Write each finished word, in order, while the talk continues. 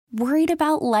Worried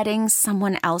about letting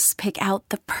someone else pick out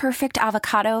the perfect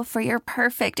avocado for your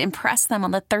perfect impress them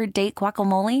on the third date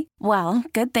guacamole? Well,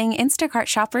 good thing Instacart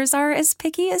shoppers are as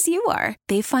picky as you are.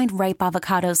 They find ripe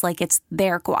avocados like it's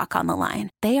their guac on the line.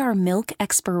 They are milk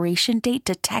expiration date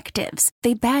detectives.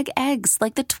 They bag eggs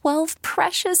like the 12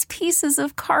 precious pieces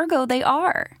of cargo they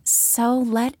are. So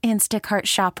let Instacart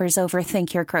shoppers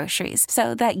overthink your groceries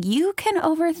so that you can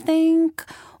overthink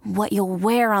what you'll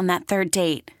wear on that third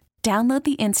date. Download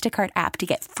the Instacart app to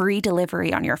get free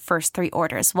delivery on your first 3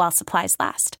 orders while supplies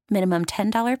last. Minimum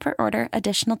 $10 per order.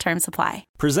 Additional terms apply.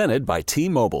 Presented by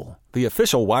T-Mobile, the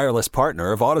official wireless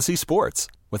partner of Odyssey Sports.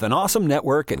 With an awesome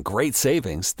network and great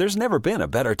savings, there's never been a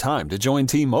better time to join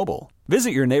T-Mobile. Visit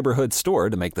your neighborhood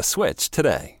store to make the switch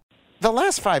today. The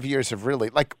last 5 years have really,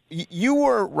 like, you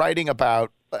were writing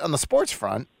about, on the sports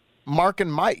front, Mark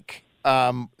and Mike.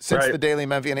 Since the Daily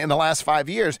Memphian in the last 5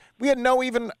 years, we had no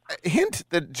even hint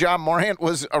that John Morant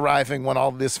was arriving when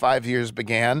all this 5 years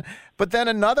began. But then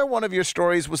another one of your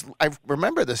stories was, I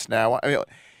remember this now, I mean,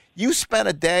 you spent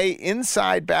a day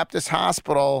inside Baptist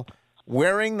Hospital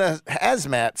wearing the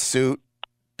hazmat suit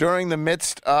during the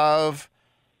midst of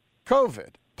COVID,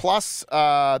 plus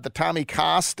the Tommy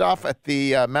Kah stuff at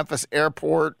the Memphis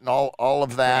airport and all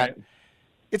of that. Right.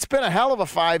 It's been a hell of a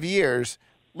 5 years.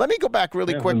 Let me go back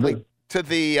really quickly to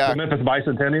the Memphis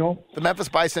Bicentennial. The Memphis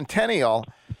Bicentennial.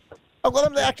 Oh, well,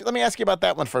 let me ask you about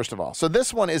that one first of all. So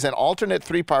this one is an alternate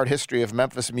 3-part history of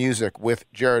Memphis music with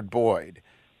Jared Boyd.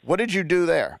 What did you do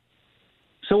there?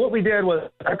 So what we did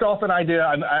was ripped off an idea.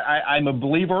 I'm a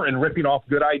believer in ripping off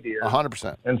good ideas.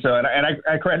 100%. And so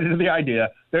I credited the idea.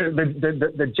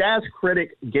 The jazz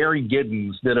critic Gary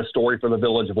Giddens did a story for the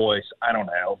Village Voice. I don't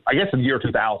know. I guess in the year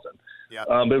 2000. Yeah.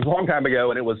 But it was a long time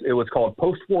ago, and it was called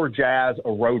Post-War Jazz: A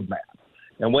Roadmap.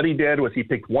 And what he did was he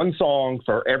picked one song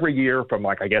for every year from,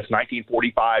 like, I guess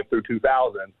 1945 through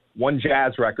 2000, one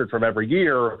jazz record from every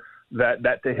year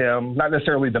that to him, not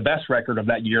necessarily the best record of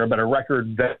that year, but a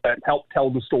record that helped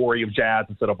tell the story of jazz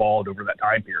as it evolved over that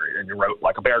time period. And he wrote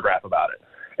like a paragraph about it.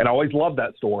 And I always loved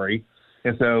that story.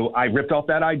 And so I ripped off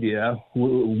that idea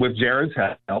with Jared's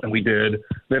help, and we did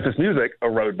Memphis Music: A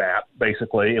Roadmap,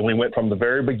 basically. And we went from the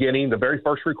very beginning, the very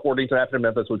first recording to happen in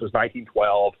Memphis, which was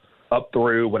 1912, up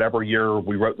through whatever year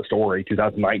we wrote the story,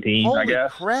 2019, I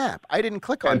guess. Holy crap. I didn't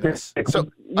click on this. So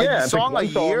yeah, a song a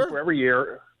year? For every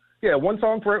year. Yeah, one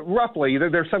song for roughly.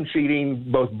 There's some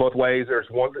cheating both ways. There's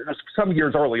some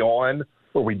years early on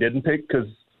where we didn't pick because,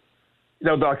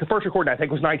 like the first recording I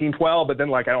think was 1912, but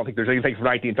then I don't think there's anything from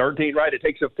 1913, right? It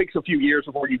takes a few years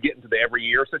before you get into the every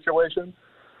year situation.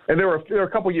 And there were a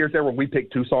couple years there where we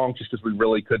picked 2 songs just because we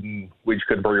just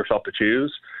couldn't bring ourselves to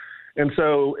choose. And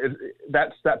so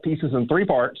that piece is in 3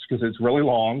 parts because it's really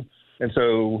long. And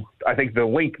so I think the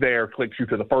link there clicks you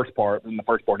to the first part, and the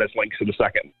first part has links to the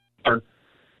second part.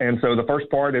 And so the first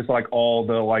part is all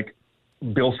the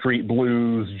Bill Street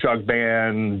blues, jug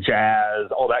band, jazz,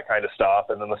 all that kind of stuff.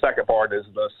 And then the second part is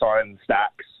the Sun, Stax,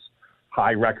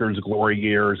 High Records, glory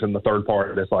years. And the third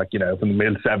part is from the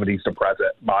mid-'70s to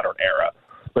present, modern era.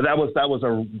 But that was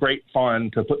a great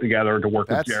fun to put together, to work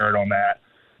with Jared on that.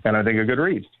 And I think a good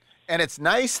read. And it's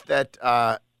nice that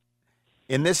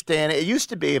in this day and it used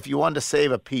to be if you wanted to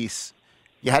save a piece,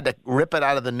 you had to rip it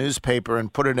out of the newspaper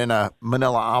and put it in a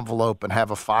manila envelope and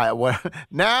have a file.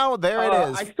 Now, there it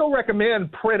is. I still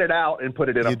recommend print it out and put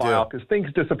it in a file because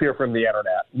things disappear from the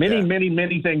internet.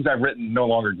 Many things I've written no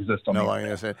longer exist on the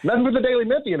internet. Nothing with the Daily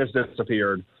Memphian has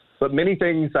disappeared, but many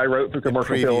things I wrote for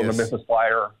Commercial Hill and the Memphis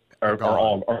Flyer are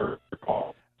gone.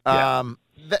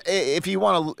 If you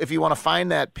want to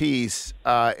find that piece,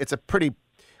 it's a pretty.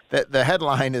 The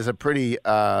headline is a pretty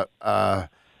the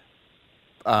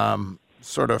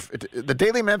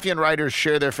Daily Memphian writers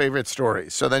share their favorite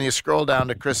stories. So then you scroll down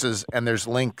to Chris's, and there's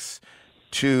links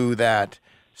to that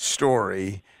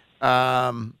story.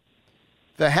 The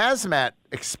hazmat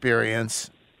experience.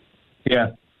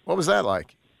 Yeah. What was that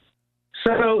like?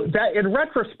 So that, in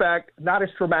retrospect, not as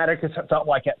traumatic as it felt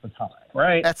like at the time,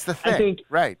 right? That's the thing. I think,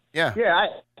 right. Yeah. Yeah. I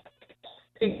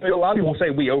think a lot of people say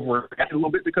we overreacted a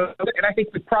little bit because of it, and I think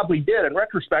we probably did in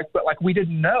retrospect, but we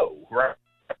didn't know, right?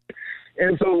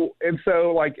 And so,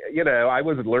 I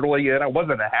was literally in. I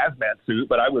wasn't in a hazmat suit,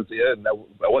 but I was in.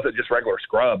 I wasn't just regular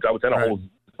scrubs. I was in a whole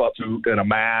butt suit and a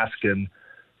mask, and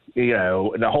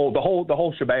and the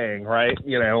whole shebang, right?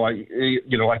 Like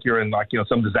you're in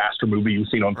some disaster movie you've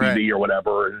seen on TV or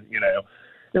whatever. And,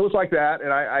 it was like that.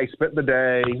 And I spent the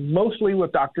day mostly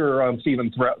with Dr.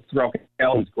 Stephen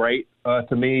Threlkel. He's great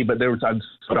to me, but there were some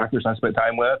doctors I spent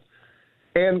time with,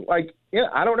 and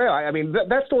I don't know. I mean,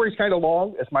 that story's kind of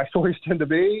long, as my stories tend to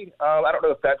be. I don't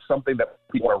know if that's something that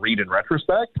people want to read in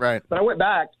retrospect. Right. But I went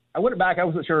back I went back. I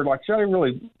wasn't sure, like, should I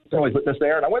really put this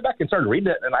there? And I went back and started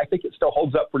reading it, and I think it still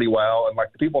holds up pretty well. And,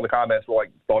 like, the people in the comments were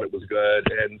like, thought it was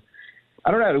good. And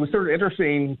I don't know. It was sort of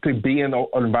interesting to be in an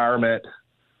environment,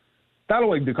 not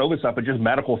only do COVID stuff, but just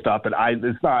medical stuff that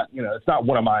it's not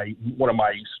one of my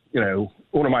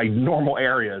normal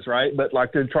areas, right? But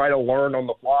like to try to learn on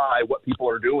the fly what people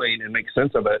are doing and make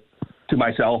sense of it to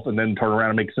myself, and then turn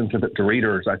around and make sense of it to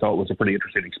readers, I thought was a pretty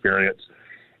interesting experience.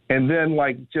 And then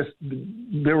like just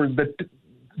there was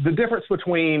the difference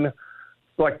between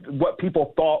like what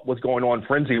people thought was going on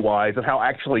frenzy wise and how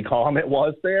actually calm it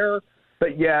was there,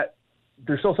 but yet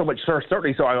there's still so much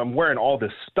certainty. So I'm wearing all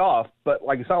this stuff, but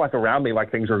like, it's not like around me, like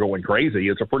things are going crazy.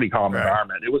 It's a pretty calm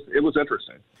environment. It was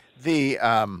interesting.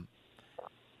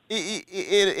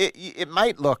 It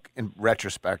might look in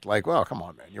retrospect like, well, come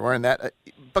on, man, you're wearing that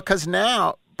because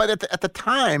now, but at the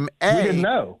time, we didn't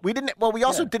know. We didn't. Well, we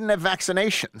also didn't have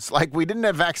vaccinations. Like we didn't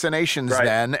have vaccinations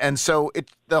then, and so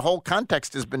the whole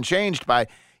context has been changed by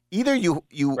either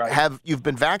you've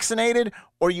been vaccinated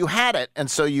or you had it,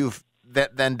 and so you've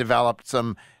then developed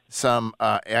some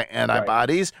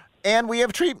antibodies, and we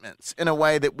have treatments in a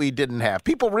way that we didn't have.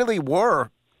 People really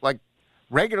were like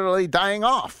regularly dying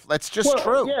off. That's just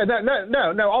true. Yeah,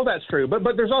 no, all that's true. But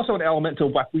there's also an element to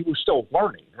like we were still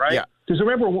learning, right? Yeah. Because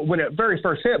remember when it very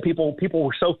first hit, people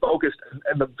were so focused,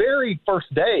 and the very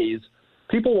first days,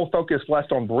 people will focus less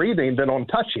on breathing than on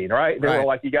touching, right? They were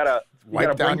like, you gotta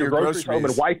bring your groceries home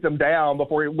and wipe them down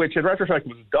which in retrospect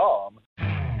was dumb.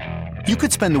 You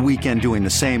could spend the weekend doing the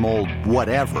same old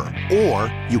whatever,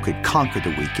 or you could conquer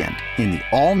the weekend in the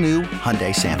all-new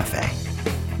Hyundai Santa Fe.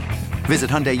 Visit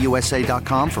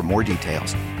HyundaiUSA.com for more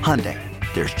details. Hyundai,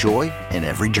 there's joy in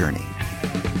every journey.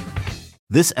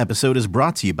 This episode is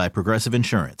brought to you by Progressive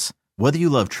Insurance. Whether you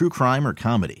love true crime or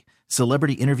comedy,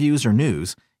 celebrity interviews or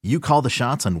news, you call the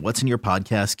shots on what's in your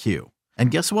podcast queue. And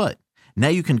guess what? Now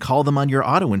you can call them on your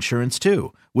auto insurance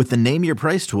too with the Name Your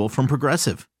Price tool from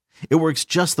Progressive. It works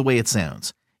just the way it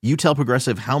sounds. You tell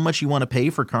Progressive how much you want to pay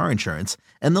for car insurance,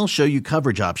 and they'll show you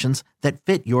coverage options that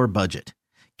fit your budget.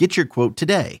 Get your quote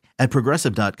today at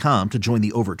Progressive.com to join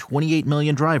the over 28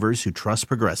 million drivers who trust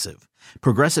Progressive.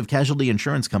 Progressive Casualty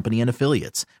Insurance Company and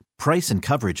Affiliates. Price and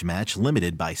coverage match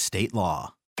limited by state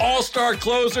law. All-star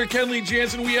closer Kenley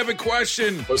Jansen, we have a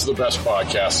question. What's the best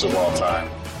podcast of all time?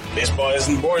 Baseball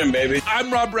isn't boring, baby.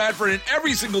 I'm Rob Bradford, and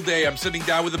every single day I'm sitting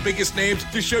down with the biggest names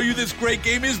to show you this great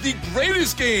game is the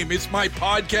greatest game. It's my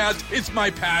podcast. It's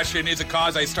my passion. It's a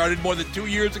cause I started more than 2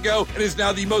 years ago and is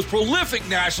now the most prolific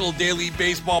national daily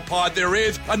baseball pod there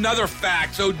is. Another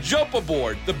fact, so jump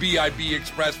aboard the BIB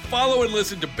Express. Follow and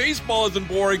listen to Baseball Isn't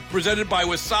Boring, presented by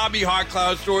Wasabi Hot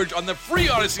Cloud Storage on the free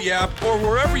Odyssey app or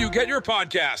wherever you get your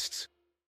podcasts.